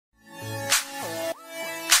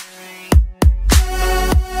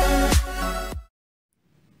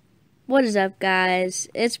What is up, guys?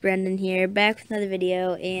 It's Brendan here, back with another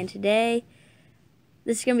video, and today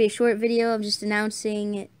this is going to be a short video. I'm just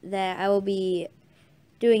announcing that I will be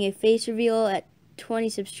doing a face reveal at 20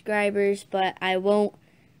 subscribers, but I won't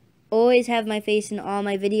always have my face in all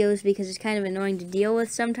my videos because it's kind of annoying to deal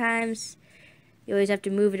with sometimes. You always have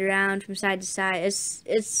to move it around from side to side.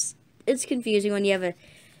 It's confusing when you have a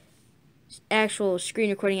actual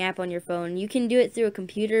screen recording app on your phone. You can do it through a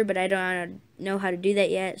computer, but I don't know how to do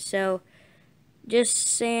that yet. So just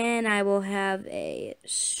saying, I will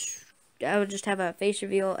just have a face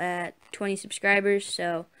reveal at 20 subscribers.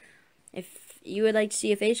 So if you would like to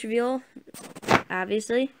see a face reveal,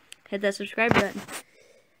 obviously hit that subscribe button,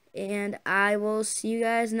 and I will see you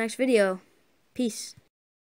guys in the next video. Peace.